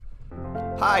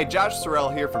Hi, Josh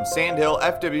Sorrell here from Sandhill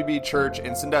FWB Church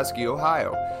in Sandusky,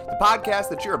 Ohio. The podcast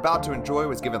that you're about to enjoy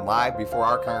was given live before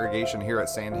our congregation here at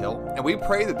Sandhill, and we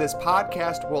pray that this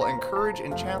podcast will encourage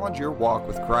and challenge your walk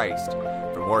with Christ.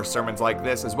 For more sermons like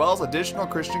this, as well as additional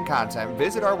Christian content,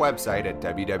 visit our website at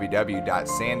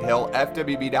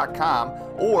www.sandhillfwb.com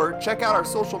or check out our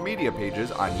social media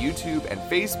pages on YouTube and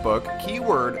Facebook,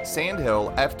 keyword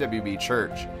Sandhill FWB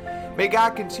Church. May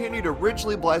God continue to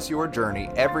richly bless your journey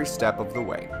every step of the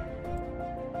way.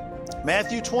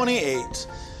 Matthew 28,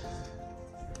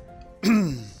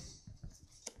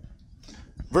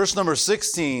 verse number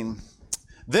 16.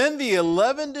 Then the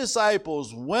 11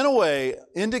 disciples went away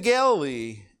into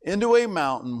Galilee, into a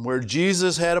mountain where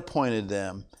Jesus had appointed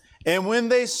them. And when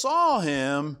they saw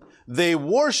him, they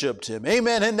worshiped him.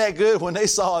 Amen. Isn't that good? When they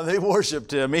saw him, they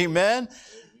worshiped him. Amen.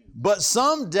 But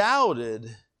some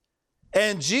doubted.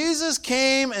 And Jesus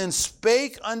came and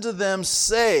spake unto them,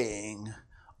 saying,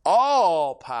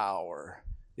 all power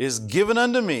is given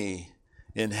unto me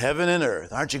in heaven and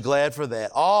earth. Aren't you glad for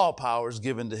that? All power is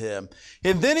given to him.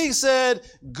 And then he said,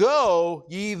 go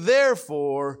ye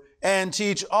therefore and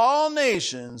teach all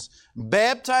nations,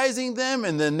 baptizing them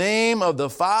in the name of the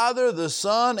Father, the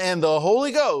Son, and the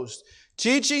Holy Ghost,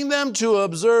 teaching them to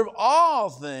observe all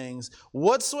things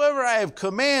whatsoever I have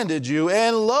commanded you.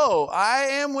 And lo, I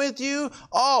am with you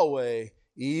always,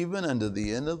 even unto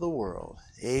the end of the world.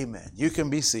 Amen. You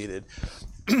can be seated.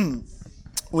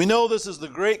 We know this is the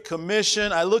Great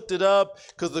Commission. I looked it up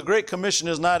because the Great Commission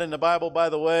is not in the Bible, by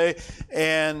the way.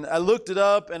 And I looked it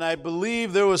up, and I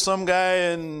believe there was some guy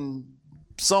in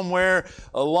somewhere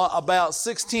about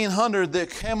 1600 that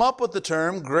came up with the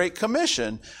term Great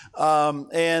Commission. So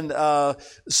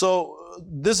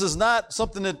this is not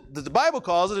something that the Bible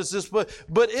calls it. It's just,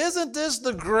 but isn't this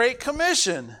the Great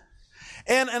Commission?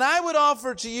 And I would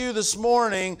offer to you this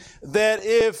morning that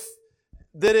if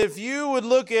you would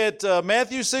look at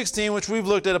Matthew 16, which we've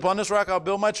looked at, upon this rock I'll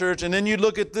build my church, and then you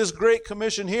look at this Great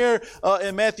Commission here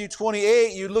in Matthew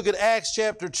 28, you look at Acts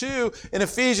chapter 2 and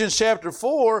Ephesians chapter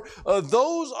 4,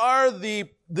 those are the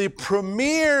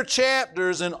premier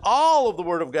chapters in all of the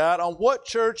Word of God on what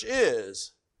church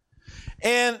is.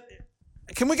 And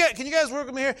can you guys work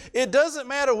with me here? It doesn't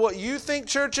matter what you think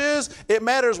church is, it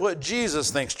matters what Jesus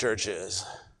thinks church is.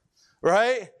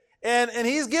 Right? And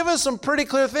he's given some pretty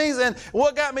clear things. And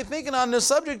what got me thinking on this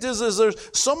subject is there's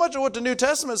so much of what the New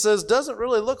Testament says doesn't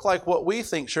really look like what we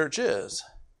think church is.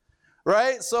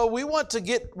 Right? So we want to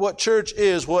get what church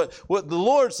is, what the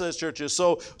Lord says church is.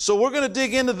 So we're going to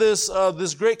dig into this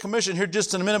Great Commission here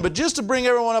just in a minute. But just to bring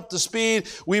everyone up to speed,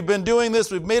 we've been doing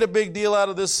this. We've made a big deal out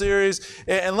of this series.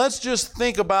 And let's just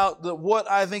think about what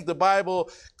I think the Bible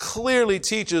clearly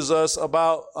teaches us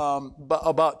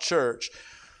about church.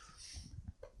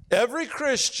 Every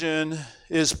Christian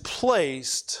is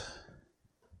placed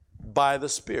by the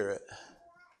Spirit.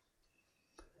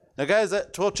 Now, guys,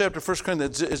 that 12th chapter of 1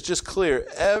 Corinthians is just clear.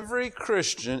 Every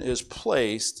Christian is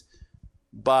placed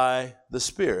by the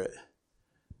Spirit.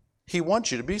 He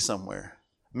wants you to be somewhere.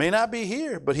 May not be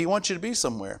here, but he wants you to be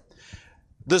somewhere.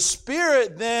 The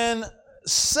Spirit then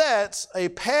sets a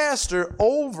pastor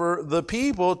over the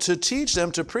people to teach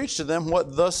them, to preach to them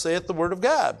what thus saith the Word of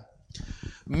God.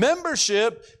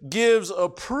 Membership gives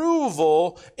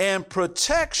approval and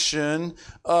protection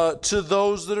to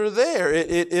those that are there.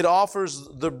 It offers,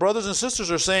 the brothers and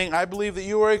sisters are saying, I believe that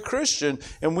you are a Christian,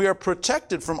 and we are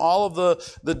protected from all of the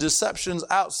deceptions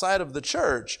outside of the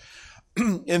church.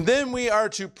 And then we are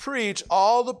to preach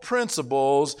all the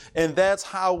principles, and that's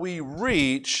how we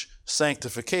reach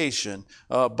sanctification,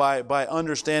 by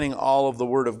understanding all of the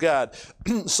Word of God.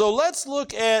 So let's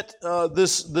look at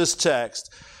this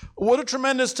text. What a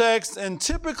tremendous text, and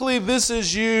typically this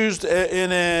is used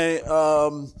in a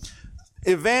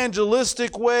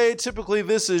evangelistic way. Typically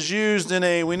this is used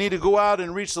in we need to go out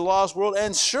and reach the lost world,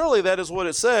 and surely that is what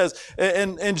it says.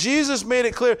 And Jesus made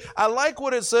it clear. I like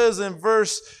what it says in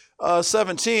verse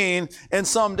 17, and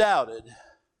some doubted.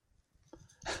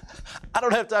 I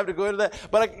don't have time to go into that,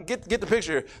 but I get the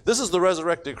picture. This is the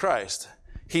resurrected Christ.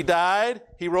 He died,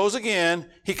 he rose again,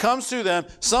 he comes to them.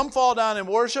 Some fall down in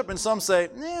worship, and some say,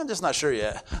 I'm just not sure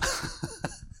yet.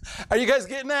 Are you guys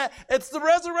getting that? It's the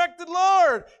resurrected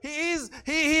Lord. He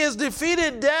has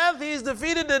defeated death. He's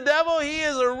defeated the devil. He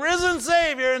is a risen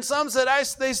Savior. And some said,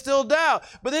 they still doubt.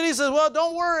 But then he says, well,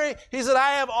 don't worry. He said,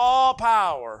 I have all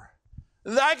power.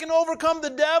 I can overcome the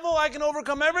devil. I can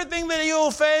overcome everything that you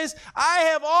will face. I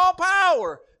have all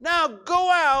power. Now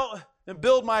go out and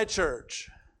build my church.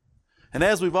 And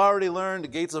as we've already learned, the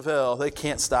gates of hell, they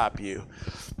can't stop you.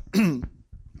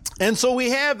 And so we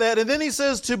have that. And then he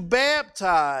says to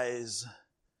baptize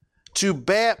to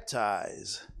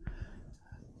baptize.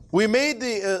 We made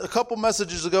a couple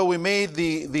messages ago, we made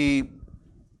the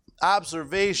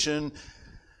observation,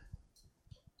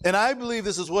 and I believe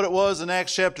this is what it was in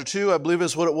Acts chapter 2. I believe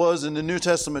it's what it was in the New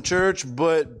Testament church.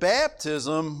 But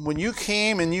baptism, when you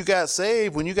came and you got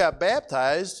saved, when you got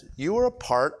baptized, you were a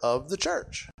part of the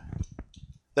church.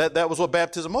 That was what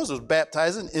baptism was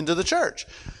baptizing into the church.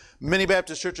 Many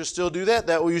Baptist churches still do that.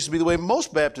 That used to be the way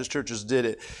most Baptist churches did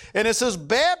it. And it says,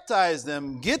 baptize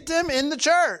them, get them in the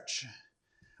church.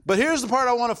 But here's the part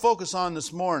I want to focus on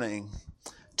this morning.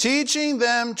 Teaching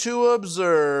them to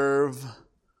observe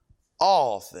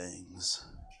all things.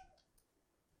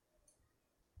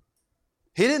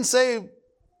 He didn't say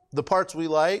the parts we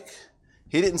like.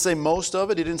 He didn't say most of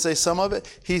it. He didn't say some of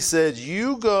it. He said,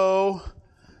 you go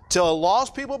tell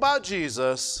lost people about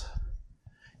Jesus.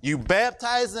 You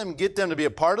baptize them, get them to be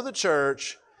a part of the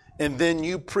church, and then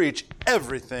you preach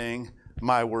everything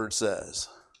my word says.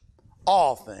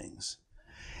 All things.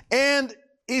 And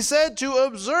he said to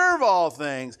observe all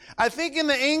things. I think in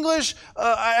the English,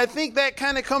 I think that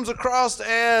kind of comes across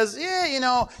as,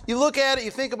 you look at it,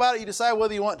 you think about it, you decide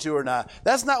whether you want to or not.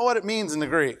 That's not what it means in the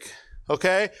Greek.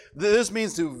 Okay? This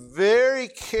means to very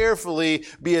carefully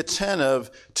be attentive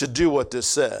to do what this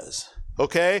says.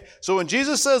 Okay? So when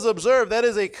Jesus says observe, that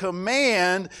is a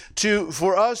command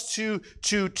for us to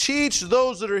teach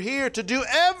those that are here to do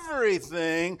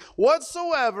everything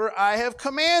whatsoever I have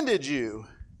commanded you.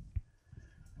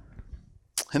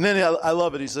 And then I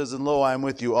love it. He says, and lo, I am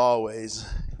with you always,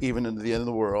 even unto the end of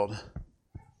the world.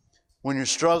 When you're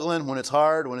struggling, when it's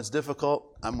hard, when it's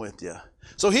difficult, I'm with you.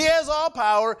 So he has all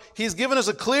power. He's given us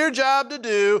a clear job to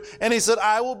do. And he said,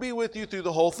 I will be with you through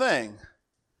the whole thing.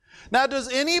 Now, does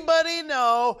anybody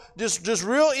know, just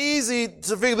real easy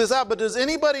to figure this out, but does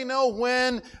anybody know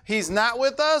when he's not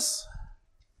with us?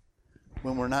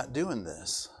 When we're not doing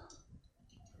this.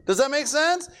 Does that make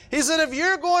sense? He said, if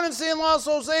you're going and seeing lost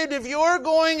souls saved, if you're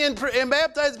going and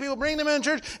baptizing people, bring them in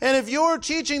church, and if you're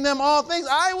teaching them all things,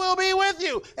 I will be with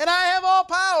you, and I have all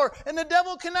power, and the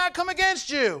devil cannot come against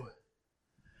you.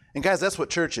 And guys, that's what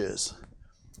church is.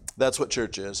 That's what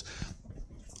church is.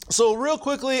 So real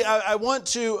quickly, I want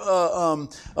to,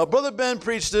 Brother Ben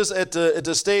preached this at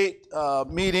the state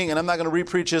meeting, and I'm not going to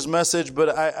re-preach his message, but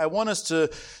I want us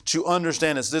to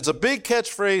understand this. It's a big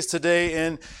catchphrase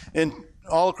today in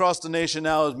all across the nation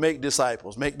now is make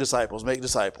disciples, make disciples, make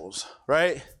disciples,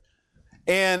 right?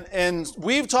 And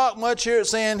we've talked much here at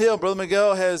Sand Hill. Brother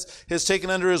Miguel has taken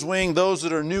under his wing those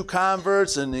that are new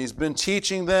converts, and he's been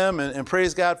teaching them, and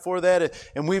praise God for that.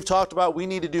 And we've talked about we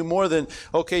need to do more than,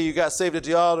 okay, you got saved at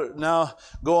the altar, now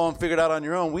go on, figure it out on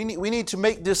your own. We need to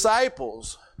make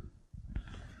disciples.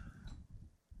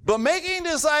 But making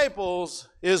disciples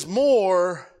is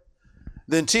more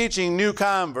than teaching new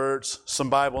converts some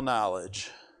Bible knowledge.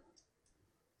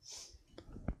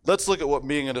 Let's look at what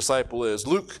being a disciple is.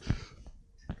 Luke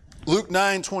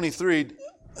 9:23,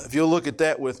 if you'll look at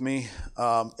that with me,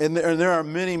 and there are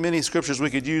many, many scriptures we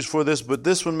could use for this, but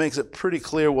this one makes it pretty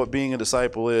clear what being a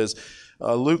disciple is.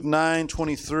 Luke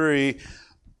 9:23,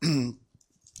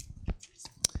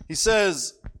 he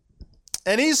says,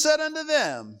 and he said unto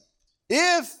them,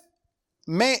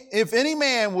 if any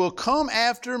man will come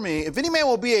after me, if any man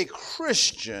will be a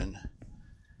Christian,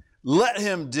 let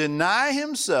him deny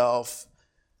himself,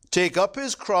 take up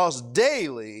his cross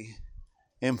daily,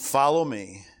 and follow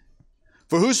me.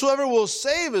 For whosoever will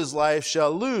save his life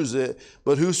shall lose it,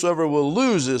 but whosoever will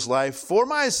lose his life for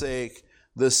my sake,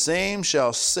 the same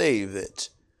shall save it.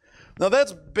 Now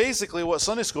that's basically what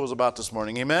Sunday school was about this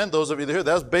morning. Amen? Those of you that are here,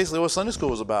 that's basically what Sunday school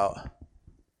was about.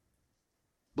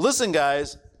 But listen,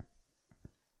 guys,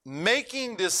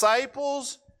 making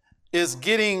disciples is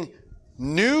getting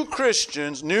new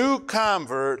Christians, new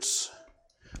converts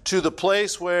to the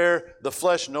place where the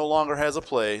flesh no longer has a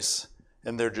place,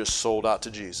 and they're just sold out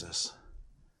to Jesus.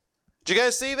 Do you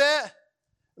guys see that?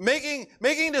 Making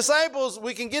disciples,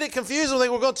 we can get it confused. We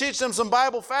think we're going to teach them some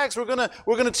Bible facts. We're going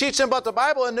to teach them about the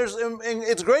Bible, and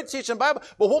it's great to teach them Bible.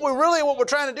 But what we're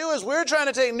trying to do is we're trying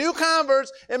to take new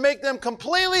converts and make them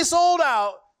completely sold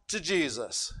out to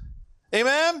Jesus.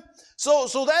 Amen?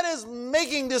 So that is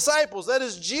making disciples. That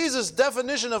is Jesus'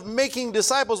 definition of making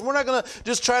disciples. We're not going to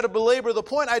just try to belabor the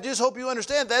point. I just hope you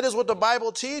understand that is what the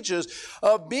Bible teaches.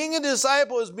 Being a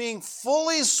disciple is being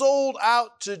fully sold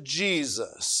out to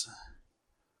Jesus.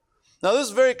 Now, this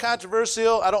is very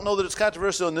controversial. I don't know that it's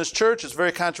controversial in this church. It's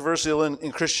very controversial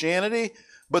in Christianity.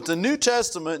 But the New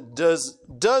Testament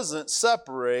doesn't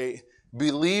separate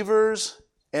believers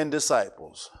and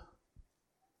disciples.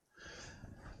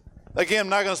 Again, I'm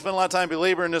not going to spend a lot of time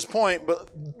belaboring this point, but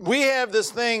we have this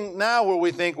thing now where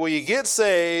we think, well, you get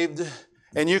saved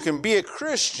and you can be a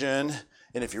Christian,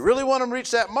 and if you really want to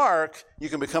reach that mark, you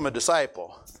can become a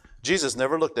disciple. Jesus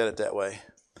never looked at it that way.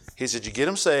 He said, you get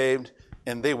them saved,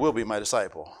 and they will be my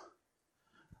disciple.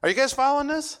 Are you guys following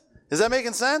this? Is that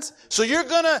making sense? So you're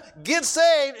going to get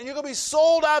saved, and you're going to be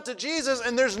sold out to Jesus,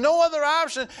 and there's no other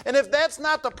option. And if that's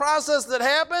not the process that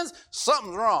happens,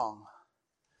 something's wrong.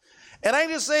 And I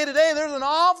can just say today, there's an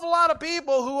awful lot of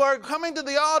people who are coming to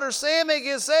the altar saying they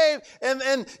get saved.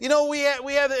 And you know, we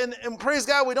have and praise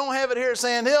God, we don't have it here at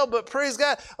Sand Hill, but praise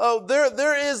God,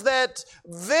 there is that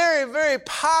very, very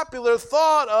popular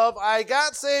thought of, I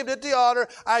got saved at the altar,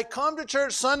 I come to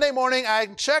church Sunday morning, I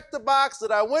check the box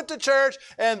that I went to church,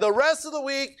 and the rest of the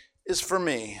week is for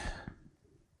me.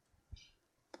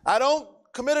 I don't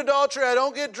commit adultery, I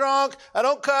don't get drunk, I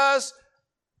don't cuss,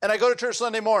 and I go to church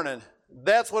Sunday morning.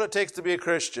 That's what it takes to be a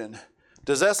Christian.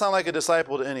 Does that sound like a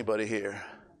disciple to anybody here?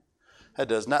 That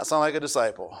does not sound like a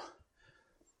disciple.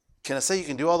 Can I say you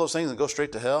can do all those things and go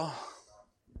straight to hell?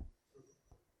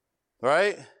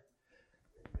 Right?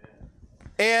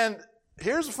 And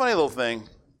here's a funny little thing.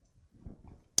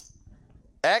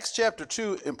 Acts chapter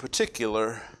 2 in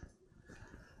particular,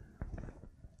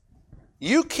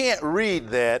 you can't read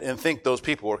that and think those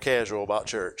people were casual about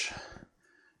church.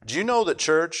 Do you know that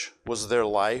church was their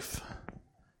life?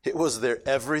 It was their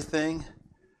everything.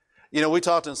 You know, we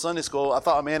talked in Sunday school. I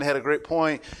thought Amanda had a great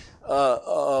point.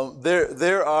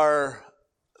 There are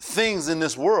things in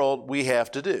this world we have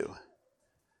to do.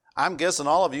 I'm guessing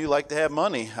all of you like to have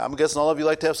money. I'm guessing all of you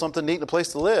like to have something neat and a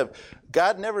place to live.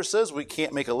 God never says we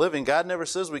can't make a living. God never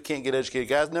says we can't get educated.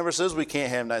 God never says we can't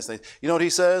have nice things. You know what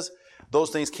he says? Those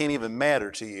things can't even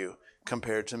matter to you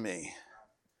compared to me.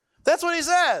 That's what he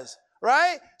says.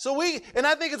 Right? So and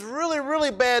I think it's really,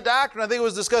 really bad doctrine. I think it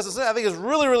was discussed. I think it's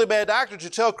really, really bad doctrine to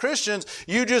tell Christians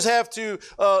you just have to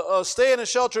stay in a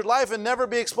sheltered life and never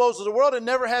be exposed to the world and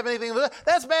never have anything.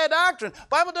 That's bad doctrine.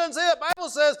 Bible doesn't say that. Bible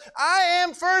says, I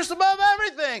am first above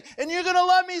everything. And you're going to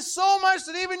love me so much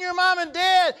that even your mom and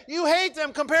dad, you hate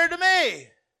them compared to me.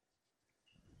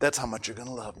 That's how much you're going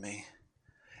to love me.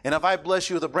 And if I bless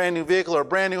you with a brand new vehicle or a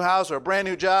brand new house or a brand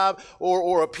new job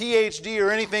or a PhD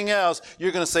or anything else,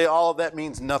 you're going to say all of that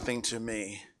means nothing to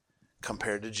me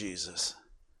compared to Jesus.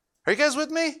 Are you guys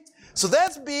with me? So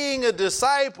that's being a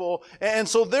disciple. And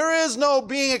so there is no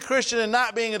being a Christian and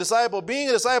not being a disciple. Being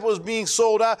a disciple is being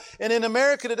sold out. And in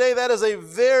America today, that is a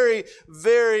very,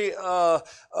 very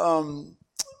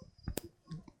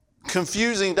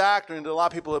confusing doctrine that a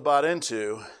lot of people have bought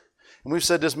into. And we've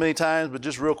said this many times, but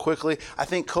just real quickly, I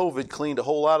think COVID cleaned a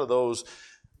whole lot of those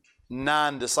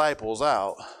non-disciples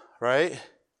out, right?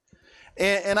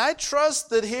 And I trust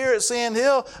that here at Sand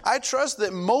Hill, I trust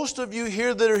that most of you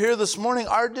here that are here this morning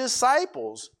are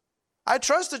disciples. I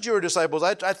trust that you are disciples.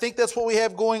 I think that's what we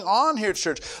have going on here at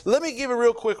church. Let me give a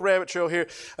real quick rabbit trail here.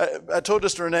 I told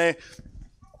this to Renee.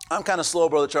 I'm kind of slow,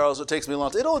 Brother Charles. It takes me a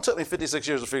long time. It only took me 56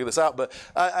 years to figure this out, but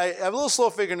I'm a little slow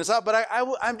figuring this out. But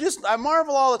I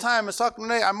marvel all the time. I was talking to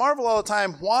Renee. I marvel all the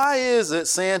time. Why is it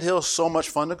Sand Hill so much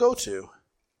fun to go to?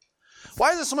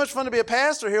 Why is it so much fun to be a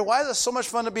pastor here? Why is it so much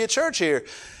fun to be a church here?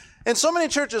 And so many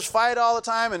churches fight all the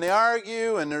time, and they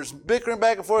argue, and there's bickering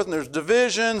back and forth, and there's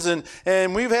divisions, and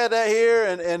we've had that here,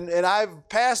 and I've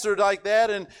pastored like that,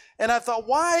 and I thought,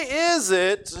 why is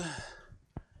it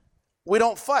we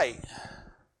don't fight?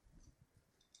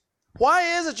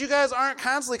 Why is it you guys aren't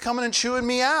constantly coming and chewing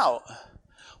me out?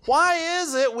 Why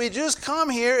is it we just come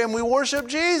here and we worship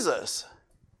Jesus?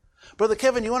 Brother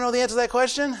Kevin, you want to know the answer to that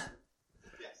question?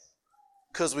 Yes.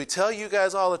 Because we tell you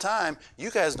guys all the time, you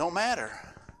guys don't matter.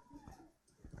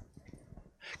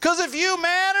 Because if you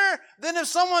matter, then if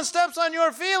someone steps on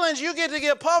your feelings, you get to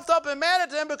get puffed up and mad at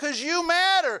them because you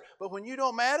matter. But when you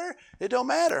don't matter, it don't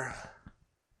matter.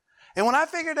 And when I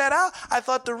figured that out, I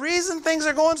thought the reason things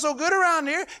are going so good around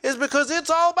here is because it's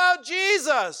all about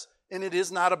Jesus, and it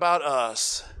is not about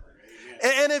us.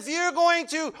 And if you're going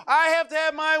to, I have to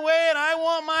have my way, and I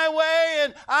want my way,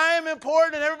 and I am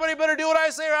important, and everybody better do what I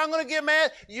say or I'm going to get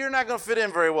mad, you're not going to fit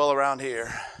in very well around here.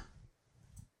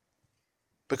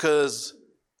 Because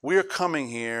we're coming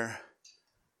here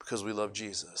because we love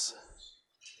Jesus.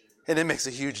 And it makes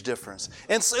a huge difference.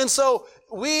 And so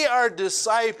we are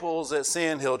disciples at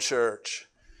Sand Hill Church.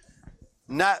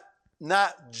 Not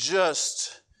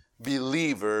just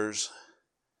believers.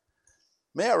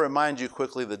 May I remind you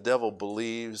quickly, the devil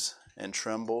believes and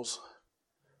trembles.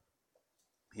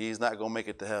 He's not going to make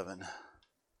it to heaven.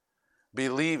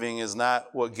 Believing is not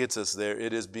what gets us there.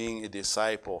 It is being a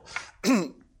disciple.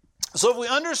 So if we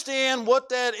understand what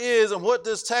that is and what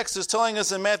this text is telling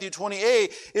us in Matthew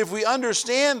 28, if we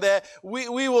understand that, we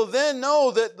will then know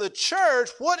that the church,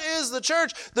 what is the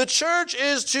church? The church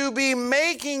is to be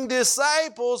making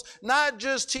disciples, not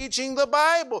just teaching the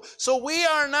Bible. So we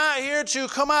are not here to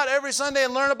come out every Sunday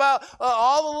and learn about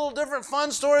all the little different fun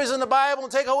stories in the Bible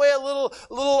and take away a little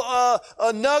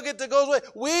nugget that goes away.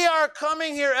 We are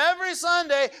coming here every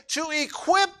Sunday to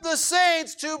equip the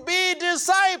saints to be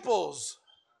disciples.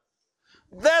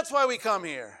 That's why we come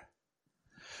here.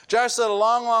 Josh said a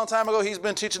long time ago, he's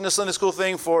been teaching this Sunday school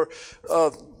thing for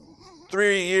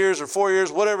 3 years or 4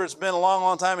 years, whatever it's been, a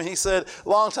long time. And he said, a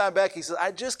long time back, he said,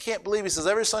 I just can't believe, he says,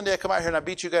 every Sunday I come out here and I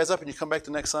beat you guys up and you come back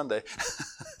the next Sunday.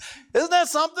 Isn't that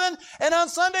something? And on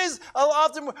Sundays,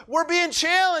 often we're being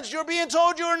challenged. You're being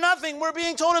told you are nothing. We're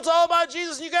being told it's all about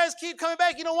Jesus, and you guys keep coming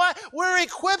back. You know why? We're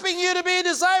equipping you to be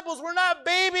disciples. We're not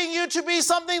babying you to be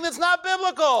something that's not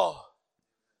biblical.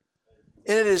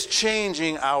 And it is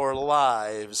changing our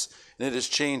lives, and it is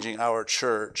changing our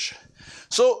church.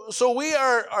 So we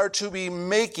are to be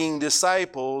making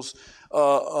disciples,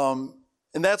 and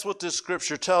that's what this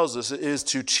scripture tells us, is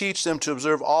to teach them to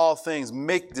observe all things,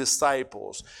 make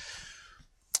disciples.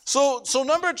 So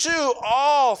number 2,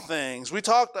 all things. We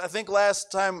talked, I think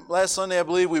last Sunday, I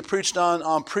believe, we preached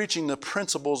on preaching the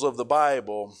principles of the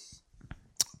Bible.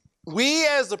 We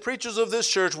as the preachers of this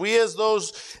church, we as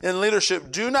those in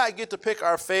leadership, do not get to pick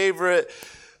our favorite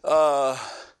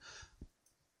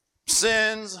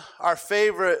sins, our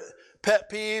favorite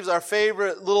pet peeves, our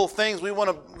favorite little things we want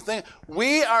to think.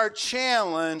 We are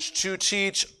challenged to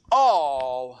teach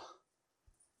all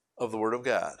of the Word of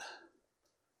God.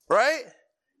 Right?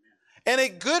 And a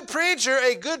good preacher,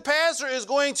 a good pastor is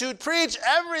going to preach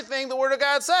everything the Word of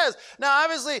God says. Now,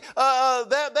 obviously,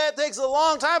 that takes a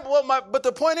long time, but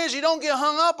the point is you don't get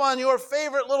hung up on your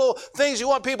favorite little things you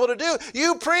want people to do.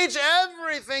 You preach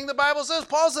everything the Bible says.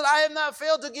 Paul said, I have not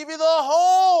failed to give you the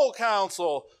whole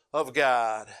counsel of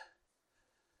God.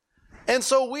 And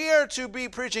so we are to be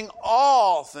preaching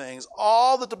all things,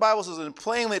 all that the Bible says, and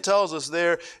plainly it tells us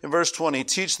there in verse 20,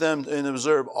 teach them and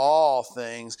observe all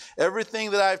things. Everything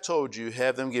that I've told you,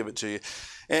 have them give it to you.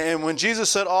 And when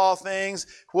Jesus said all things,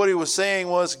 what he was saying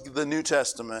was the New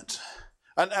Testament.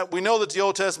 And we know that the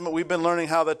Old Testament, we've been learning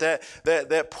how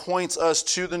that points us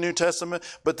to the New Testament,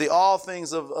 but the all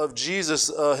things of Jesus,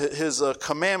 his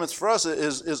commandments for us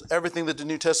is everything that the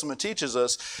New Testament teaches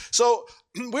us. So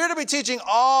we're to be teaching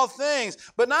all things,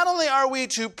 but not only are we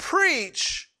to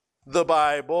preach the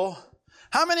Bible,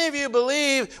 how many of you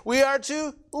believe we are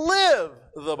to live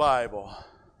the Bible?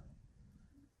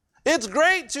 It's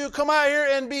great to come out here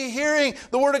and be hearing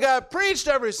the Word of God preached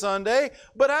every Sunday,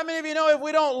 but how many of you know if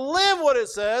we don't live what it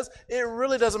says, it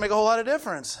really doesn't make a whole lot of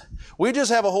difference. We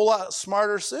just have a whole lot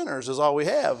smarter sinners is all we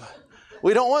have.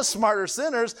 We don't want smarter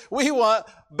sinners. We want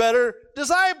better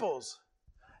disciples.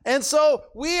 And so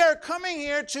we are coming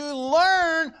here to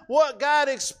learn what God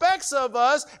expects of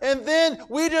us, and then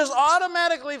we just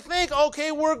automatically think,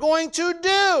 okay, we're going to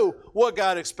do what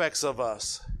God expects of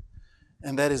us.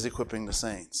 And that is equipping the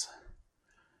saints.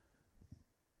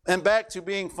 And back to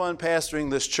being fun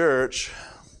pastoring this church,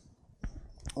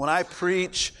 when I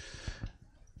preach,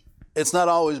 it's not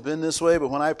always been this way, but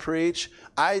when I preach,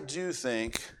 I do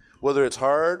think, whether it's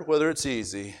hard, whether it's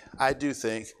easy, I do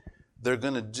think they're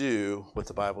going to do what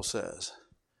the Bible says.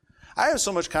 I have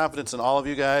so much confidence in all of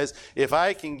you guys. If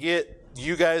I can get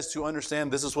you guys to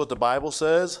understand this is what the Bible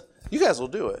says, you guys will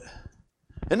do it.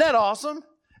 Isn't that awesome?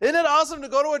 Isn't it awesome to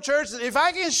go to a church that if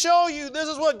I can show you this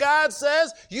is what God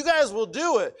says, you guys will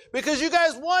do it. Because you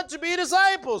guys want to be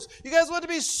disciples. You guys want to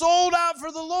be sold out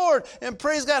for the Lord. And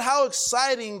praise God, how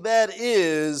exciting that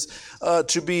is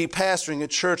to be pastoring a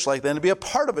church like that and to be a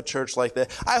part of a church like that.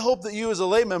 I hope that you as a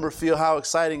lay member feel how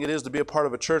exciting it is to be a part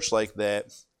of a church like that.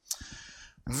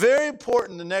 Very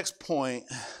important, the next point.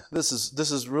 This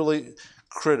is really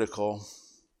critical.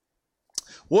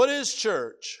 What is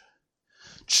church?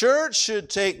 Church should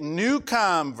take new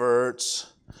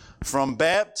converts from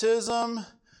baptism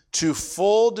to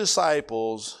full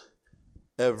disciples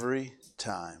every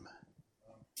time.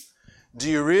 Do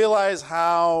you realize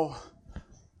how,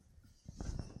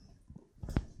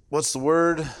 what's the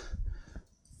word,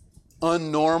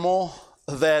 unnormal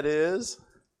that is?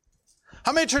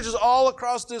 How many churches all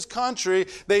across this country,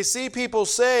 they see people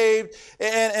saved,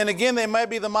 and again, they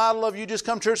might be the model of you just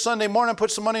come to church Sunday morning,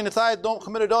 put some money in the tithe, don't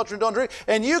commit adultery, don't drink,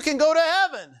 and you can go to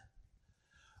heaven.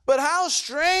 But how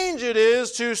strange it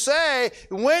is to say,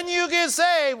 when you get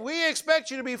saved, we expect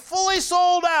you to be fully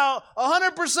sold out,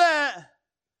 100%, and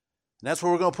that's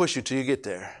where we're going to push you till you get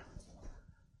there.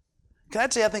 Can I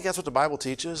tell you, I think that's what the Bible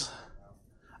teaches?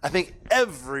 I think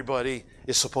everybody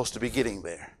is supposed to be getting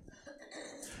there.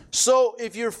 So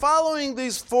if you're following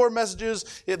these 4 messages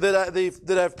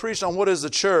that I've preached on what is the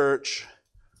church,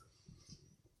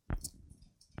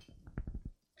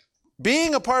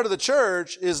 being a part of the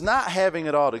church is not having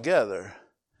it all together.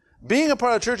 Being a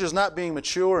part of the church is not being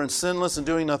mature and sinless and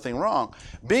doing nothing wrong.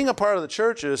 Being a part of the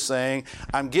church is saying,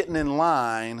 I'm getting in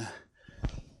line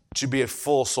to be a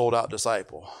full sold-out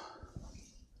disciple.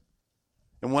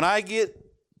 And when I get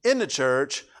in the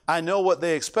church, I know what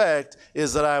they expect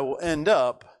is that I will end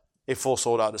up a full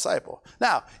sold-out disciple.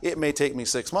 Now, it may take me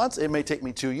 6 months, it may take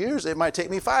me 2 years, it might take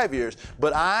me 5 years,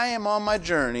 but I am on my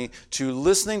journey to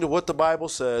listening to what the Bible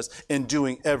says and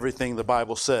doing everything the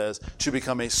Bible says to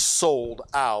become a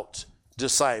sold-out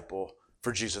disciple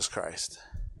for Jesus Christ.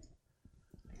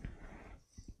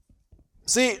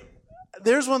 See,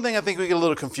 there's one thing I think we get a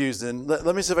little confused in.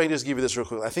 Let me see if I can just give you this real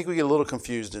quick. I think we get a little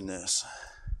confused in this.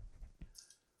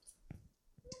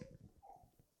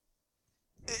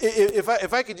 If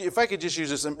I could just use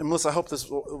this, and Melissa, I hope this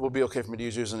will be okay for me to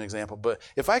use you as an example, but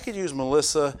if I could use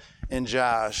Melissa and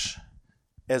Josh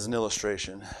as an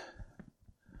illustration,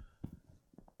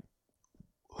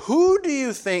 who do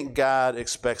you think God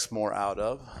expects more out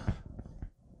of?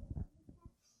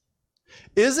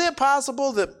 Is it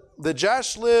possible that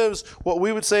Josh lives what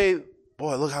we would say,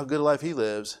 boy, look how good a life he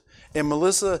lives, and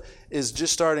Melissa is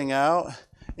just starting out,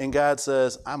 and God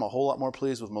says, I'm a whole lot more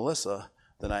pleased with Melissa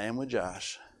than I am with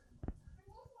Josh?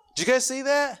 Do you guys see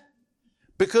that?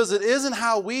 Because it isn't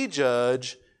how we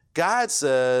judge. God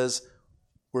says,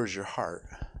 where's your heart?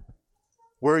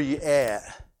 Where are you at?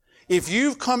 If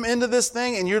you've come into this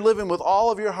thing and you're living with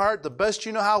all of your heart, the best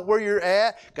you know how, where you're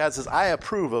at, God says, I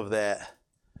approve of that.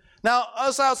 Now,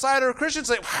 us outsider Christians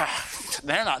say,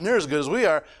 they're not near as good as we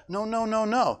are.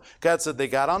 No. God said they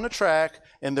got on the track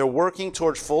and they're working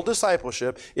towards full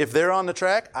discipleship. If they're on the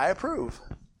track, I approve.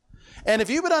 And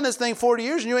if you've been on this thing 40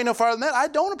 years and you ain't no farther than that, I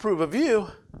don't approve of you.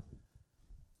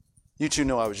 You two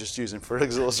know I was just using for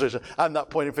illustration. I'm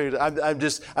not pointing fingers. I'm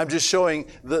just showing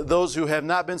those who have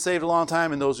not been saved a long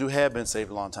time and those who have been saved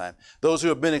a long time. Those who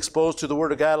have been exposed to the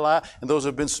Word of God a lot and those who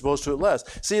have been exposed to it less.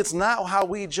 See, it's not how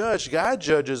we judge. God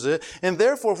judges it. And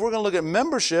therefore, if we're going to look at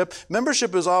membership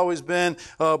has always been,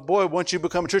 boy, once you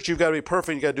become a church, you've got to be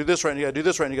perfect. You got to do this right, and you got to do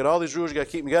this right, and you got all these rules you got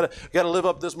to keep. You got to live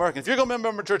up to this mark. And if you're going to be a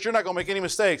member of a church, you're not going to make any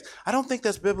mistakes. I don't think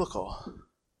that's biblical.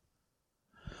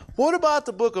 What about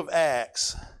the book of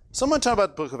Acts? Someone talk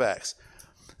about the book of Acts.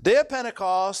 Day of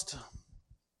Pentecost,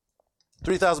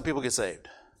 3,000 people get saved.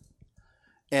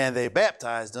 And they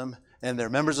baptized them, and they're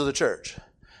members of the church.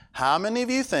 How many of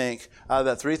you think out of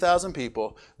that 3,000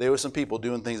 people, there were some people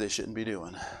doing things they shouldn't be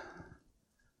doing?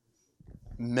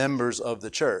 Members of the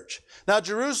church. Now,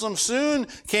 Jerusalem soon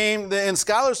came, and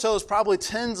scholars tell us probably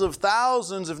tens of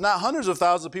thousands, if not hundreds of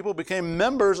thousands of people became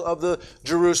members of the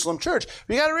Jerusalem church.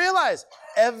 You got to realize,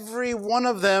 every one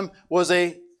of them was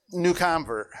a new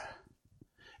convert.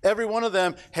 Every one of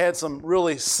them had some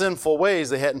really sinful ways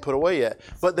they hadn't put away yet,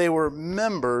 but they were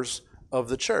members of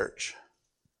the church.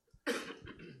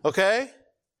 Okay?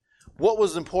 What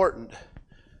was important?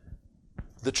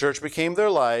 The church became their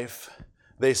life.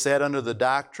 They sat under the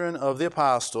doctrine of the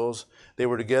apostles. They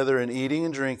were together in eating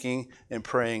and drinking and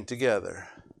praying together.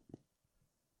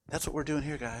 That's what we're doing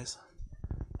here, guys.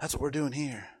 That's what we're doing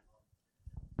here.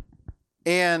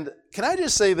 And can I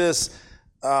just say this?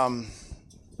 I'm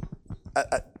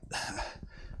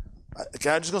just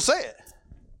going to say it.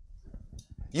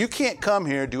 You can't come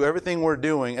here, do everything we're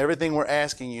doing, everything we're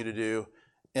asking you to do,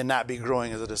 and not be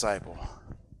growing as a disciple.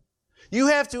 You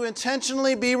have to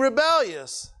intentionally be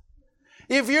rebellious.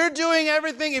 If you're doing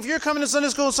everything, if you're coming to Sunday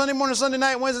school Sunday morning, Sunday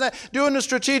night, Wednesday night, doing the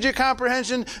strategic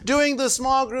comprehension, doing the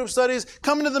small group studies,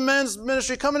 coming to the men's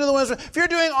ministry, coming to the women's ministry, if you're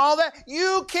doing all that,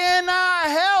 you cannot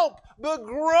help but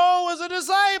grow as a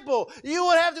disciple. You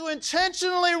would have to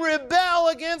intentionally rebel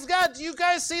against God. Do you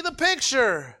guys see the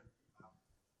picture?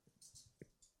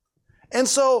 And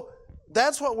so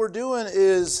that's what we're doing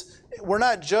is we're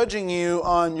not judging you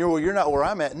on you're not where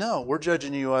I'm at. No, we're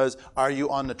judging you as, are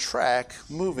you on the track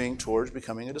moving towards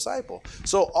becoming a disciple?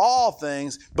 So all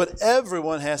things, but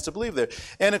everyone has to believe there.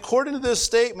 And according to this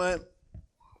statement,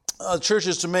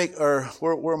 churches to make, or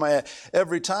where am I at?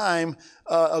 Every time,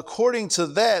 according to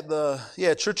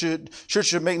that, church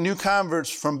should make new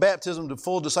converts from baptism to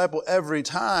full disciple every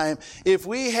time. If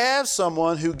we have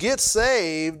someone who gets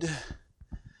saved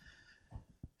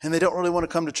and they don't really want to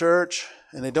come to church,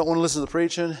 and they don't want to listen to the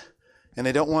preaching, and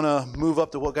they don't want to move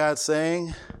up to what God's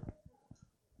saying,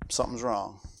 something's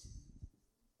wrong.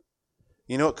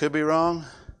 You know what could be wrong?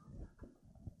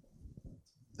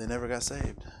 They never got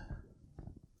saved.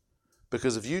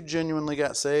 Because if you genuinely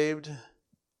got saved,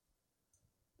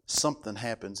 something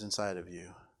happens inside of you.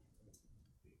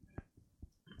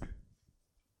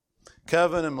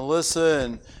 Kevin and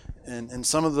Melissa and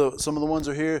some of the ones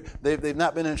who are here, they've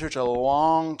not been in church a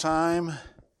long time.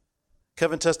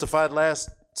 Kevin testified last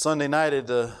Sunday night at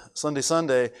the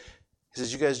Sunday. He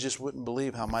says, you guys just wouldn't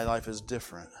believe how my life is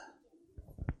different.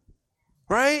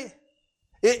 Right?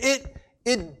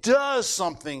 It does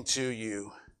something to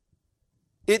you.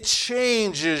 It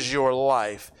changes your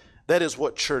life. That is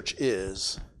what church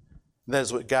is. That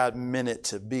is what God meant it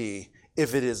to be.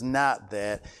 If it is not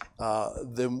that,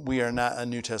 then we are not a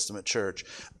New Testament church.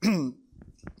 And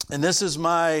this is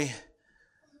my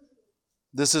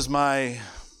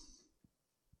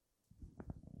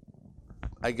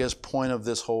I guess point of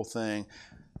this whole thing.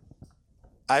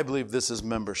 I believe this is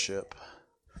membership.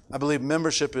 I believe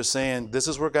membership is saying, this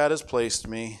is where God has placed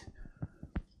me.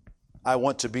 I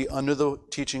want to be under the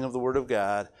teaching of the Word of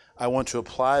God. I want to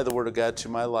apply the Word of God to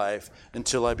my life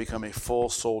until I become a full,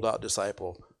 sold-out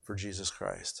disciple for Jesus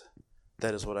Christ.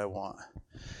 That is what I want.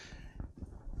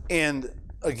 And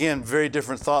again, very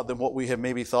different thought than what we have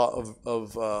maybe thought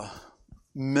of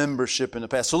membership in the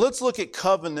past. So let's look at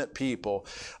covenant people.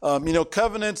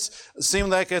 Covenants seem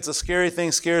like it's a scary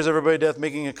thing, scares everybody to death,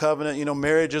 making a covenant.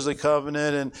 Marriage is a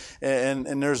covenant,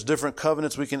 and there's different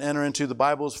covenants we can enter into. The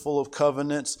Bible is full of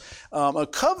covenants. A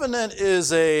covenant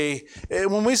is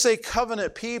when we say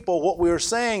covenant people, what we're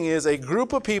saying is a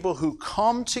group of people who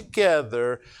come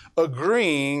together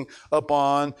agreeing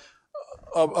upon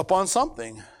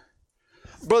something.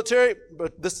 Brother Terry,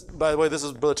 by the way, this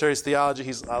is Brother Terry's theology.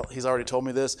 He's already told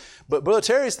me this. But Brother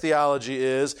Terry's theology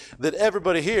is that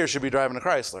everybody here should be driving a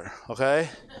Chrysler, okay?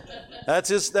 That's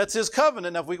his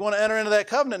covenant. Now, if we want to enter into that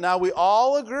covenant now, we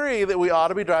all agree that we ought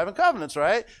to be driving covenants,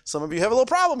 right? Some of you have a little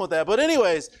problem with that. But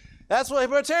anyways, that's what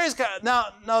Brother Terry's got.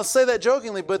 Now, say that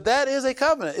jokingly, but that is a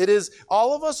covenant. It is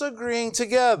all of us agreeing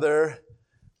together.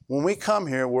 When we come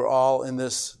here, we're all in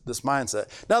this mindset.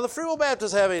 Now, the Free Will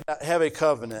Baptists have a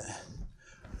covenant.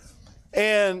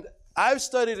 And I've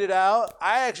studied it out.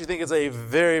 I actually think it's a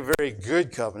very, very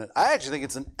good covenant. I actually think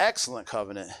it's an excellent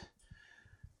covenant.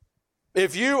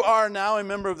 If you are now a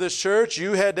member of this church,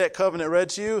 you had that covenant read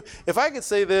to you. If I could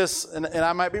say this, and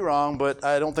I might be wrong, but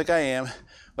I don't think I am.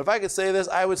 But if I could say this,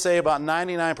 I would say about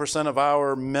 99% of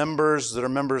our members that are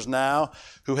members now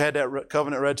who had that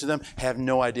covenant read to them have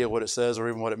no idea what it says or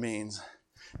even what it means.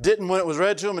 Didn't when it was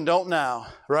read to them and don't now,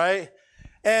 right?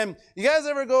 And you guys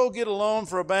ever go get a loan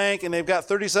for a bank and they've got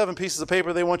 37 pieces of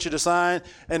paper they want you to sign,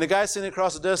 and the guy sitting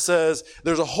across the desk says,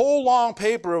 there's a whole long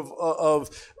paper of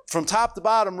from top to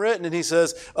bottom written, and he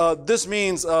says, this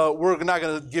means we're not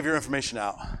going to give your information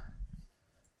out.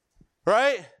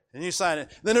 Right? And you sign it.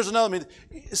 Then there's another meaning.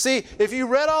 See, if you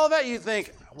read all of that, you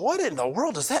think, what in the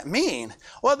world does that mean?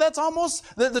 Well, that's almost,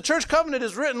 the church covenant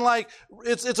is written like,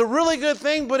 it's a really good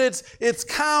thing, but it's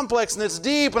complex and it's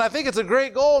deep, and I think it's a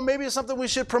great goal, and maybe it's something we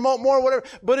should promote more, whatever,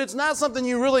 but it's not something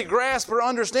you really grasp or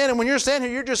understand, and when you're standing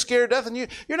here, you're just scared to death, and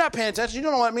you're not paying attention, you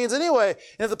don't know what it means anyway,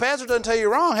 and if the pastor doesn't tell you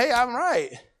you're wrong, hey, I'm right.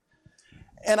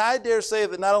 And I dare say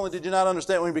that not only did you not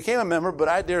understand when you became a member, but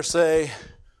I dare say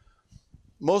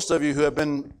most of you who have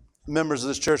been members of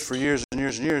this church for years and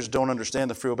years and years don't understand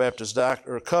the Free Will Baptist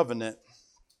doctrine or covenant.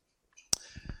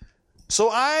 So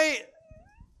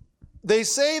they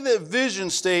say that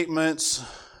vision statements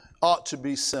ought to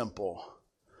be simple.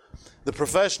 The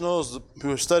professionals who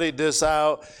have studied this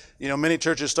out, many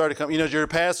churches started coming. You're a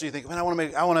pastor, you think, man, I want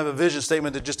to have a vision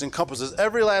statement that just encompasses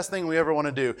every last thing we ever want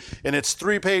to do. And it's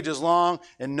 3 pages long,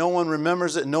 and no one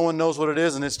remembers it, no one knows what it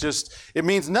is, and it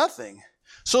means nothing.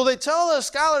 So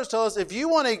scholars tell us, if you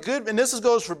want a good, and this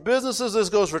goes for businesses, this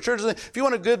goes for churches, if you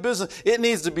want a good business, it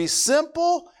needs to be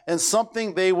simple and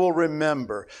something they will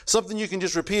remember. Something you can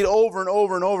just repeat over and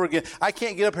over and over again. I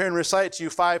can't get up here and recite to you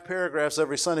 5 paragraphs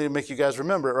every Sunday to make you guys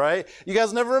remember it, right? You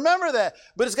guys never remember that.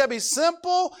 But it's got to be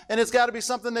simple, and it's got to be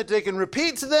something that they can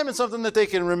repeat to them and something that they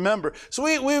can remember. So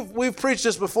we've preached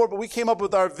this before, but we came up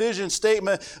with our vision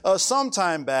statement some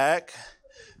time back.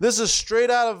 This is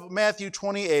straight out of Matthew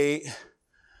 28.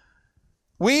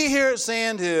 We here at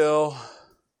Sand Hill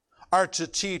are to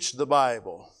teach the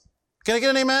Bible. Can I get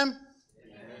an amen?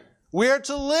 Amen. We are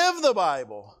to live the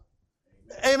Bible.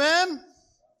 Amen?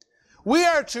 We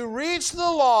are to reach the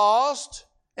lost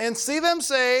and see them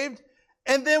saved,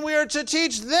 and then we are to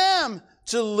teach them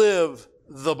to live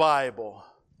the Bible.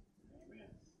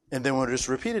 And then we'll just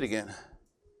repeat it again.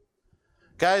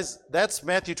 Guys, that's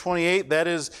Matthew 28. That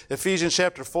is Ephesians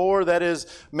chapter 4. That is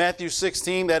Matthew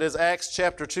 16. That is Acts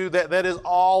chapter 2. That is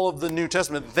all of the New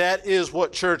Testament. That is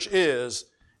what church is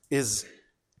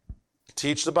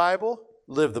teach the Bible,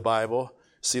 live the Bible,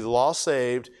 see the lost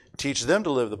saved, teach them to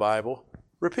live the Bible,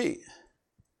 repeat.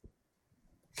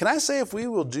 Can I say if we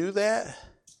will do that,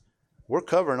 we're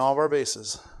covering all of our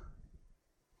bases.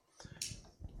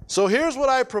 So here's what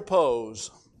I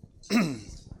propose.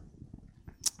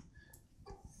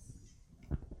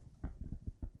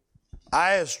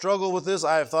 I have struggled with this.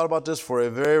 I have thought about this for a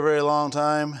very, very long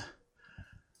time.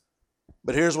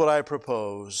 But here's what I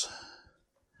propose.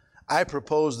 I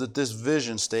propose that this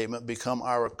vision statement become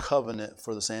our covenant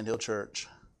for the Sandhill Church.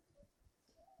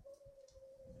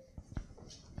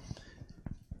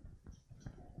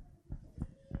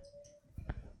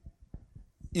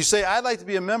 You say, I'd like to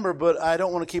be a member, but I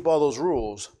don't want to keep all those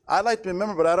rules. I'd like to be a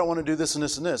member, but I don't want to do this and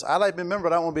this and this. I'd like to be a member,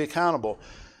 but I don't want to be accountable.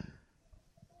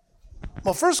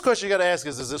 Well, first question you got to ask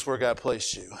is this where God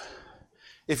placed you?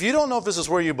 If you don't know if this is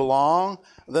where you belong,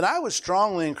 then I would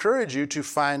strongly encourage you to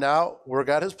find out where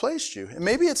God has placed you. And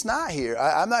maybe it's not here.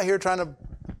 I'm not here trying to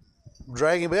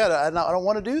drag you back. I don't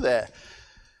want to do that.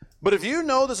 But if you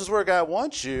know this is where God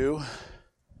wants you,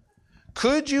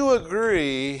 could you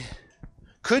agree,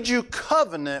 could you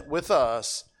covenant with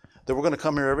us that we're going to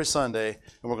come here every Sunday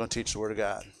and we're going to teach the Word of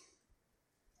God?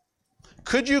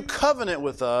 Could you covenant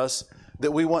with us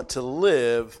that we want to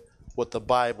live what the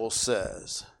Bible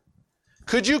says?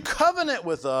 Could you covenant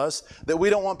with us that we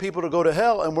don't want people to go to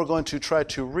hell and we're going to try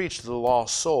to reach the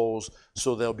lost souls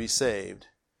so they'll be saved?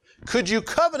 Could you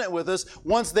covenant with us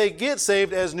once they get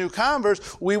saved as new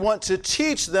converts, we want to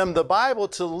teach them the Bible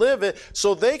to live it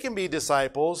so they can be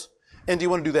disciples? And do you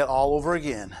want to do that all over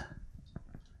again?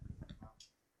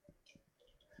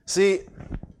 See,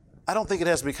 I don't think it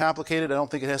has to be complicated. I don't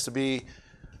think it has to be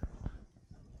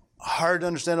hard to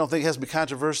understand. I don't think it has to be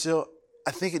controversial. I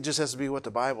think it just has to be what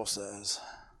the Bible says.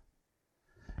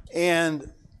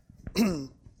 And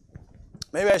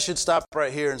maybe I should stop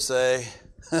right here and say,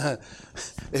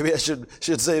 maybe I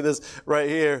should say this right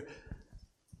here.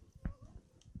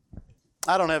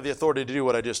 I don't have the authority to do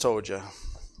what I just told you.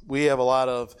 We have a lot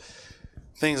of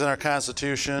things in our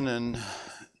Constitution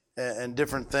and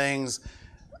different things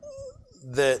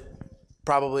that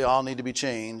probably all need to be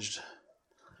changed.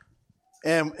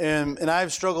 And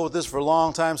I've struggled with this for a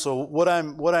long time. So what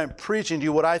I'm preaching to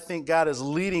you, what I think God is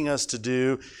leading us to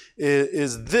do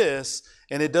is this,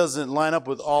 and it doesn't line up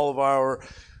with all of our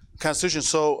Constitution.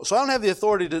 So I don't have the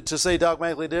authority to say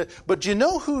dogmatically, but do you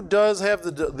know who does have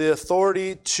the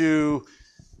authority to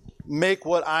make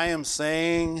what I am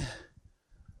saying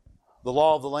the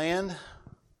law of the land?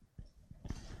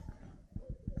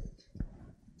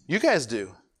 You guys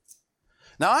do.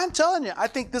 Now, I'm telling you, I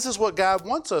think this is what God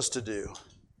wants us to do.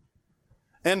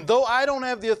 And though I don't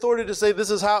have the authority to say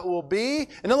this is how it will be,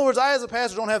 in other words, I as a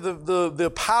pastor don't have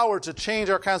the power to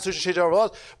change our Constitution, change our laws,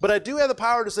 but I do have the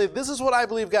power to say this is what I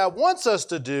believe God wants us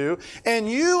to do, and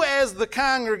you as the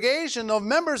congregation of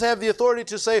members have the authority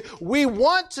to say we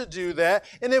want to do that,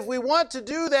 and if we want to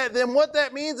do that, then what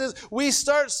that means is we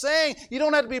start saying you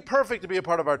don't have to be perfect to be a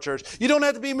part of our church. You don't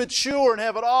have to be mature and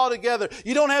have it all together.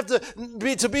 You don't have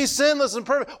to be sinless and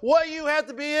perfect. What you have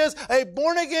to be is a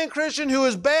born-again Christian who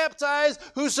is baptized,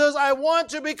 who says, I want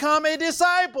to become a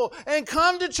disciple and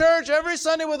come to church every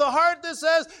Sunday with a heart that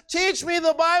says, teach me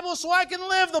the Bible so I can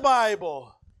live the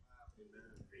Bible.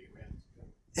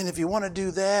 And if you want to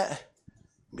do that,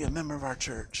 be a member of our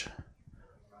church.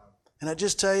 And I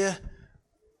just tell you,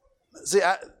 see,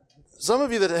 some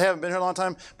of you that haven't been here a long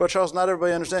time, Brother Charles, not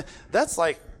everybody understands, that's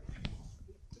like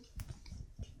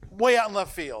way out in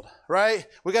left field, right?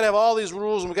 We got to have all these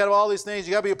rules and we got to have all these things.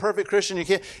 You got to be a perfect Christian. You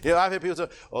can't. I've had people say,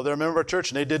 "Oh, they're a member of our church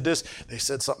and they did this. They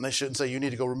said something they shouldn't say. You need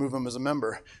to go remove them as a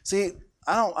member." See,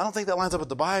 I don't think that lines up with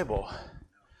the Bible,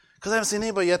 because I haven't seen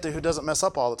anybody yet there who doesn't mess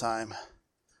up all the time.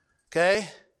 Okay,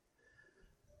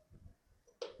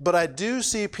 but I do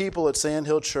see people at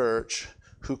Sandhill Church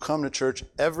who come to church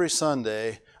every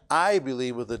Sunday, I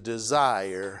believe, with a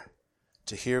desire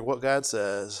to hear what God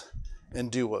says and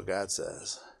do what God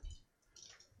says.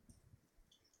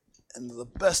 And to the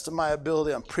best of my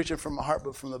ability, I'm preaching from my heart,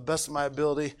 but from the best of my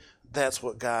ability, that's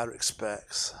what God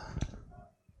expects.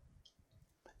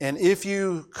 And if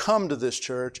you come to this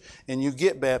church and you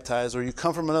get baptized, or you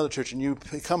come from another church and you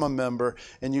become a member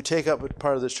and you take up a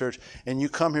part of this church and you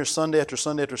come here Sunday after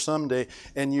Sunday after Sunday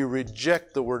and you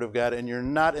reject the Word of God and you're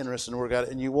not interested in the Word of God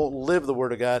and you won't live the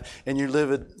Word of God and you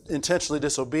live it intentionally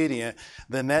disobedient,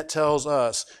 then that tells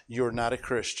us you're not a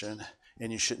Christian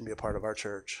and you shouldn't be a part of our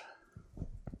church.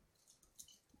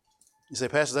 You say,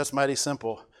 Pastor, that's mighty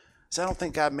simple. I don't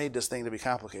think God made this thing to be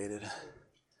complicated. I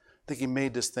think He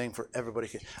made this thing for everybody.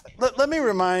 Let me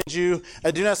remind you,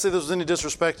 I do not say this with any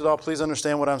disrespect at all. Please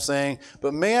understand what I'm saying.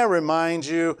 But may I remind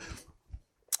you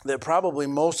that probably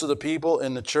most of the people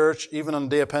in the church, even on the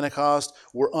day of Pentecost,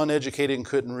 were uneducated and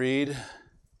couldn't read.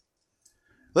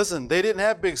 Listen, they didn't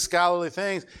have big scholarly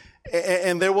things,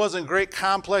 and there wasn't great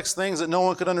complex things that no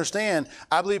one could understand.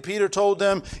 I believe Peter told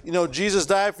them, Jesus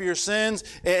died for your sins,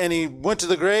 and he went to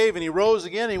the grave, and he rose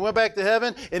again, and he went back to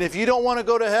heaven, and if you don't want to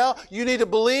go to hell, you need to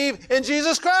believe in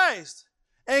Jesus Christ,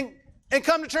 and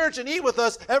come to church and eat with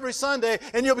us every Sunday,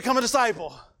 and you'll become a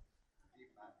disciple.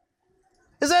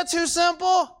 Is that too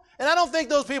simple? And I don't think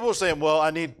those people are saying, well, I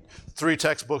need 3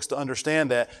 textbooks to understand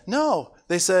that. No,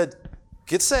 they said,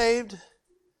 get saved,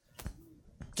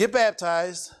 get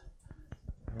baptized,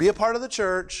 be a part of the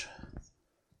church,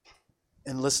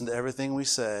 and listen to everything we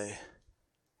say,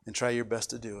 and try your best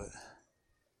to do it.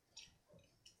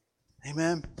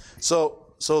 Amen?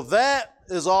 So that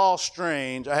is all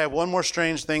strange. I have one more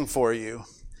strange thing for you.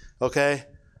 Okay?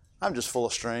 I'm just full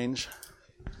of strange.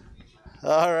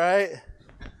 All right?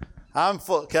 I'm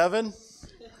full. Kevin?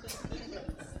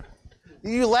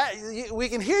 We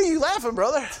can hear you laughing,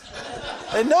 brother.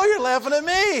 I know you're laughing at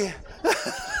me.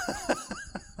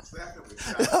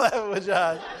 Laughing with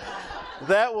John.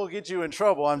 That will get you in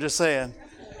trouble, I'm just saying.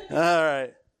 All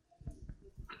right.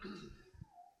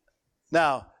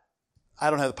 Now, I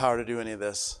don't have the power to do any of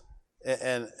this.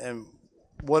 And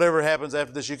whatever happens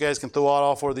after this, you guys can throw out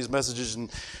all 4 of these messages and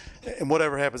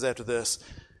whatever happens after this.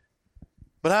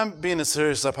 But I'm being as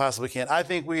serious as I possibly can. I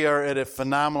think we are at a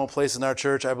phenomenal place in our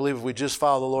church. I believe if we just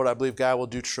follow the Lord, I believe God will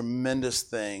do tremendous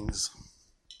things.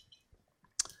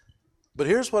 But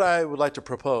here's what I would like to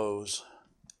propose.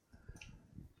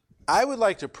 I would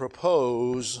like to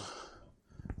propose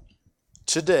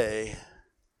today,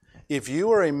 if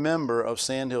you are a member of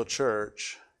Sandhill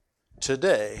Church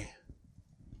today,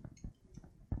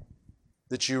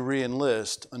 that you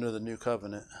re-enlist under the new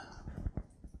covenant.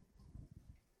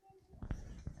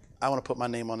 I want to put my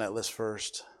name on that list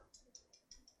first.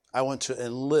 I want to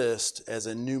enlist as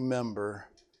a new member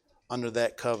under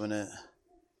that covenant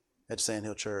at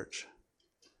Sandhill Church.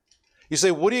 You say,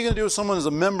 what are you going to do if someone is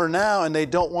a member now and they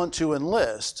don't want to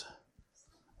enlist?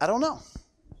 I don't know.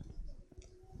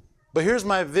 But here's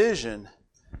my vision.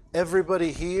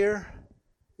 Everybody here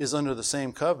is under the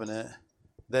same covenant.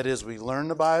 That is, we learn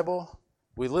the Bible,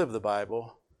 we live the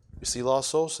Bible, we see lost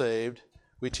souls saved,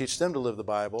 we teach them to live the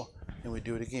Bible, and we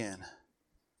do it again.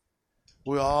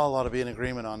 We all ought to be in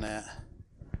agreement on that.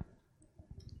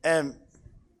 And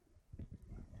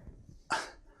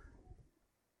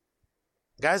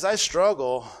guys, I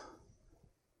struggle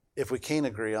if we can't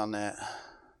agree on that.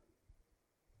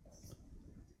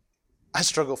 I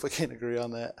struggle if we can't agree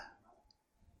on that.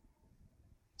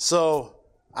 So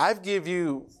I've give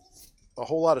you a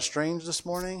whole lot of strange this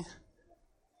morning.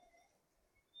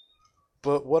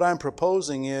 But what I'm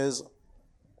proposing is,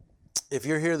 if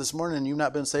you're here this morning and you've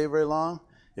not been saved very long,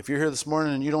 if you're here this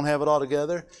morning and you don't have it all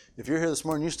together, if you're here this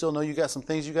morning and you still know you got some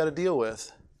things you got to deal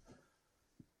with,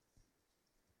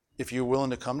 if you're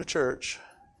willing to come to church,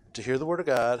 to hear the Word of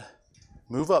God,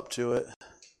 move up to it,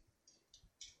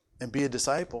 and be a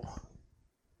disciple,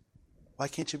 why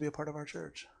can't you be a part of our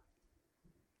church?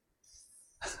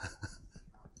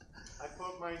 I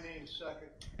put my name second.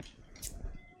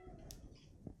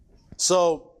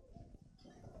 So,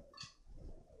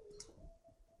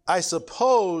 I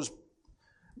suppose,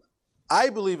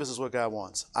 I believe this is what God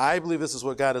wants. I believe this is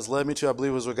what God has led me to. I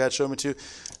believe this is what God showed me to.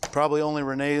 Probably only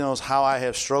Renee knows how I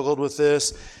have struggled with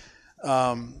this,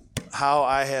 how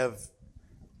I have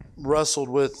wrestled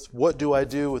with what do I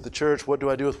do with the church, what do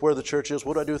I do with where the church is,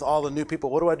 what do I do with all the new people,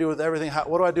 what do I do with everything,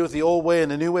 what do I do with the old way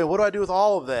and the new way, what do I do with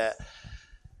all of that?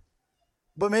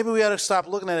 But maybe we ought to stop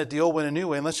looking at it the old way and the new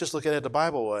way, and let's just look at it the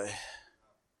Bible way.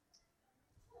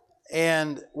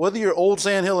 And whether you're old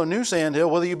Sandhill or new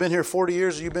Sandhill, whether you've been here 40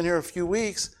 years or you've been here a few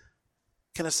weeks,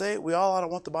 can I say we all ought to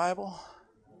want the Bible?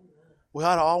 We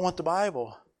ought to all want the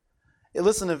Bible.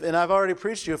 Listen, and I've already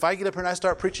preached to you, if I get up here and I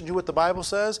start preaching to you what the Bible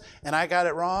says, and I got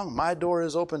it wrong, my door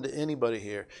is open to anybody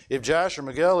here. If Josh or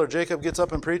Miguel or Jacob gets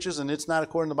up and preaches and it's not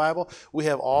according to the Bible, we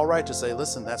have all right to say,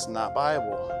 listen, that's not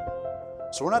Bible.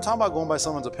 So we're not talking about going by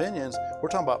someone's opinions. We're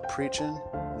talking about preaching,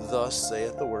 thus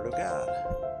saith the Word of God.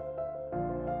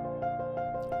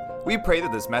 We pray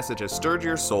that this message has stirred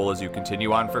your soul as you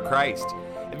continue on for Christ.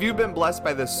 If you've been blessed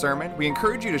by this sermon, we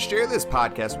encourage you to share this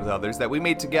podcast with others that we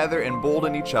may together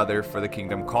embolden each other for the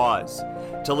kingdom cause.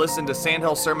 To listen to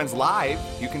Sandhill Sermons live,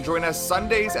 you can join us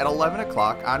Sundays at 11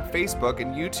 o'clock on Facebook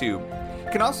and YouTube.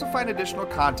 You can also find additional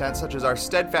content such as our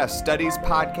Steadfast Studies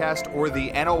podcast or the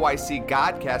NOYC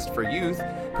Godcast for Youth,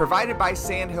 provided by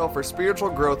Sandhill for spiritual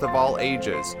growth of all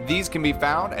ages. These can be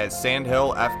found at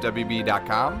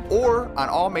sandhillfwb.com or on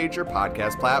all major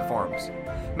podcast platforms.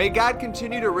 May God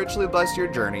continue to richly bless your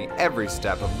journey every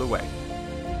step of the way.